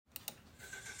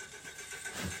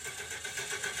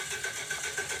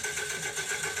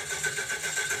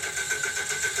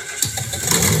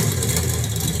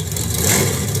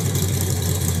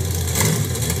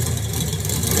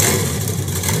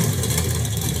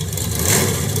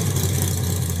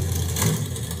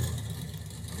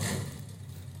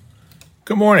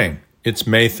Good morning. It's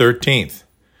May 13th,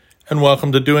 and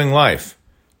welcome to Doing Life,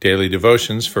 daily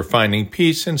devotions for finding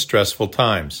peace in stressful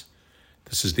times.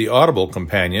 This is the audible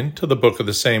companion to the book of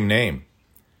the same name.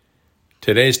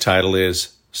 Today's title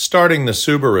is Starting the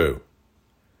Subaru.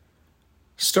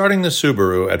 Starting the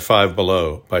Subaru at 5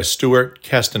 Below by Stuart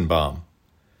Kestenbaum.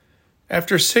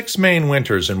 After 6 Maine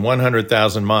winters and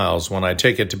 100,000 miles when I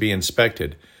take it to be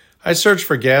inspected, I search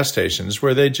for gas stations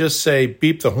where they just say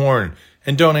beep the horn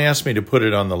and don't ask me to put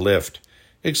it on the lift,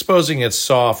 exposing its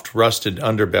soft, rusted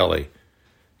underbelly.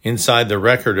 Inside the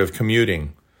record of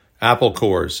commuting, apple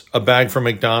cores, a bag from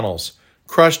McDonald's,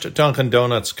 crushed Dunkin'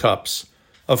 Donuts cups,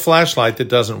 a flashlight that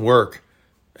doesn't work,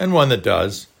 and one that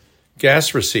does,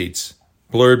 gas receipts,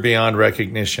 blurred beyond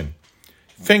recognition.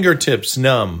 Fingertips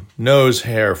numb, nose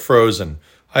hair frozen.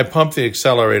 I pump the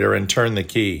accelerator and turn the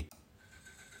key.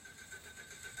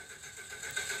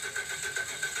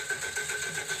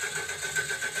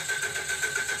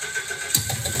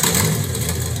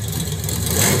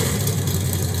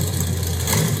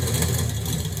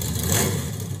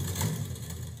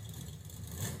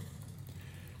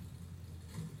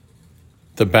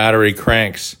 The battery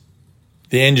cranks.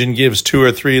 The engine gives 2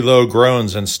 or 3 low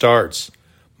groans and starts.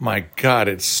 My God,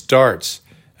 it starts.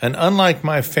 And unlike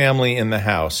my family in the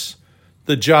house,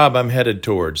 the job I'm headed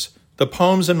towards, the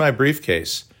poems in my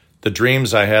briefcase, the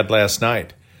dreams I had last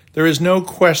night, there is no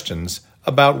questions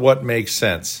about what makes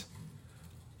sense.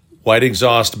 White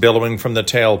exhaust billowing from the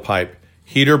tailpipe,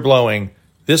 heater blowing,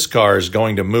 this car is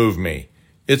going to move me.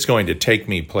 It's going to take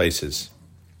me places.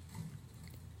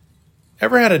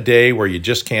 Ever had a day where you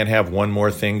just can't have one more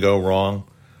thing go wrong?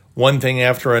 One thing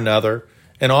after another,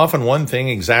 and often one thing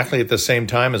exactly at the same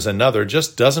time as another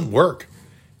just doesn't work.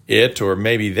 It, or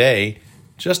maybe they,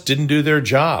 just didn't do their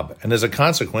job, and as a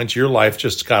consequence, your life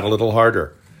just got a little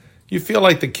harder. You feel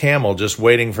like the camel just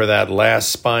waiting for that last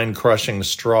spine-crushing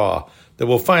straw that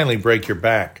will finally break your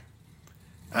back.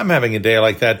 I'm having a day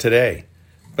like that today,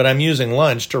 but I'm using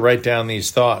lunch to write down these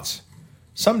thoughts.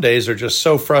 Some days are just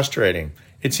so frustrating.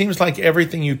 It seems like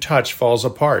everything you touch falls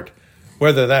apart,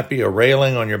 whether that be a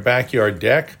railing on your backyard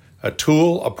deck, a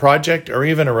tool, a project, or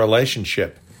even a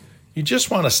relationship. You just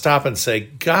want to stop and say,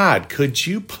 God, could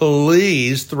you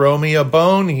please throw me a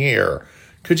bone here?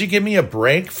 Could you give me a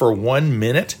break for 1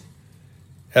 minute?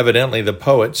 Evidently, the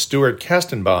poet Stuart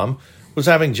Kestenbaum was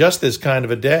having just this kind of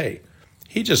a day.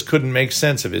 He just couldn't make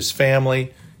sense of his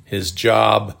family, his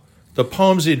job, the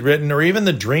poems he'd written, or even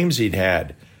the dreams he'd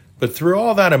had. But through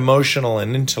all that emotional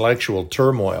and intellectual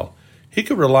turmoil, he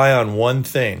could rely on one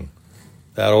thing,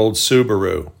 that old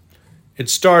Subaru.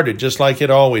 It started just like it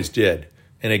always did,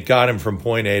 and it got him from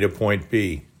point A to point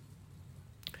B.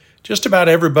 Just about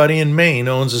everybody in Maine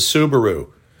owns a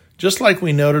Subaru, just like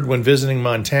we noted when visiting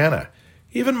Montana.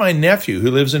 Even my nephew,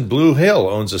 who lives in Blue Hill,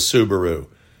 owns a Subaru.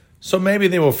 So maybe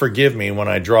they will forgive me when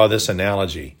I draw this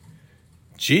analogy.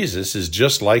 Jesus is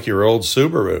just like your old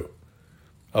Subaru.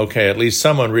 Okay, at least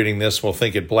someone reading this will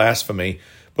think it blasphemy,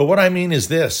 but what I mean is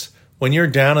this. When you're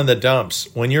down in the dumps,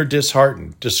 when you're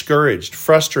disheartened, discouraged,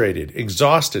 frustrated,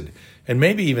 exhausted, and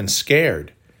maybe even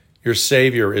scared, your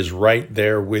Savior is right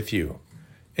there with you.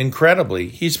 Incredibly,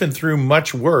 he's been through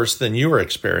much worse than you are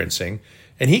experiencing,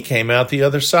 and he came out the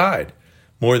other side.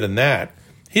 More than that,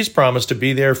 he's promised to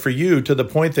be there for you to the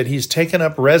point that he's taken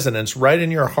up residence right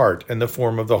in your heart in the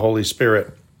form of the Holy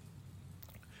Spirit.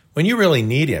 When you really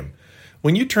need him,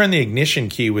 when you turn the ignition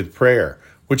key with prayer,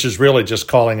 which is really just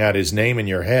calling out his name in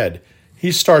your head,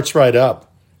 he starts right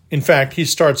up. In fact, he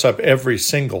starts up every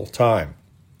single time,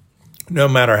 no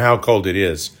matter how cold it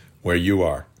is where you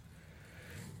are.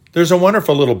 There's a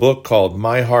wonderful little book called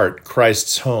My Heart,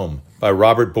 Christ's Home by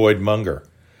Robert Boyd Munger.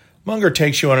 Munger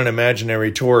takes you on an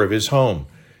imaginary tour of his home,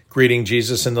 greeting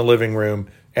Jesus in the living room,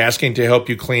 asking to help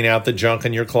you clean out the junk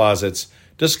in your closets,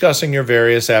 discussing your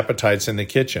various appetites in the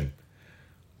kitchen.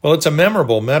 Well, it's a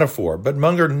memorable metaphor, but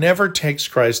Munger never takes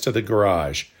Christ to the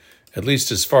garage, at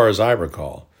least as far as I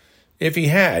recall. If he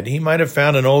had, he might have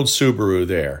found an old Subaru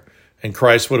there, and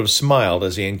Christ would have smiled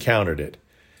as he encountered it.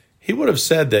 He would have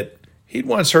said that he'd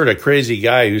once heard a crazy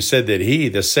guy who said that he,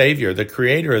 the Savior, the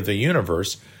creator of the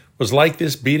universe, was like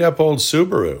this beat-up old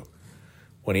Subaru.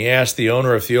 When he asked the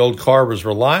owner if the old car was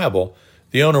reliable,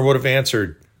 the owner would have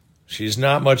answered, "She's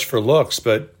not much for looks,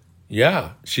 but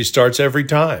yeah, she starts every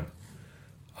time."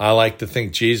 I like to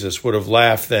think Jesus would have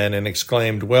laughed then and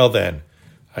exclaimed, "Well then,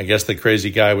 I guess the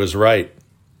crazy guy was right."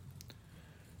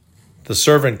 The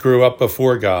servant grew up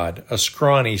before God, a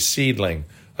scrawny seedling,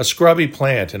 a scrubby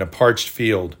plant in a parched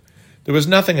field. There was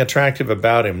nothing attractive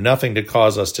about him, nothing to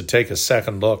cause us to take a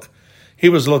second look. He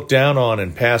was looked down on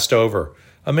and passed over,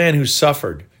 a man who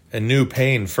suffered and knew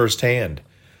pain firsthand.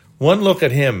 One look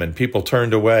at him and people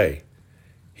turned away.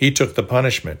 He took the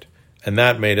punishment, and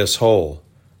that made us whole.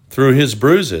 Through his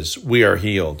bruises we are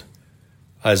healed.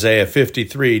 Isaiah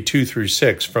 53,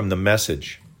 2-6 from the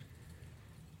Message.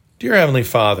 Dear Heavenly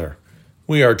Father,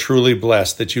 we are truly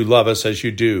blessed that you love us as you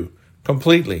do,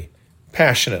 completely,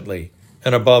 passionately,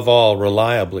 and above all,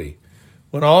 reliably.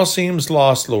 When all seems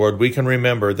lost, Lord, we can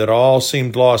remember that all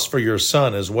seemed lost for your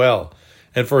Son as well,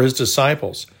 and for his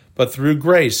disciples, but through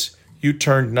grace you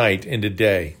turned night into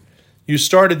day. You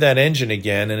started that engine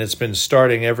again, and it's been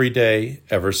starting every day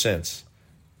ever since.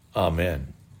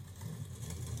 Amen.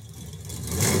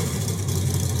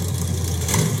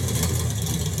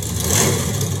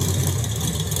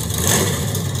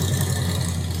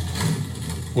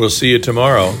 We'll see you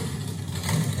tomorrow.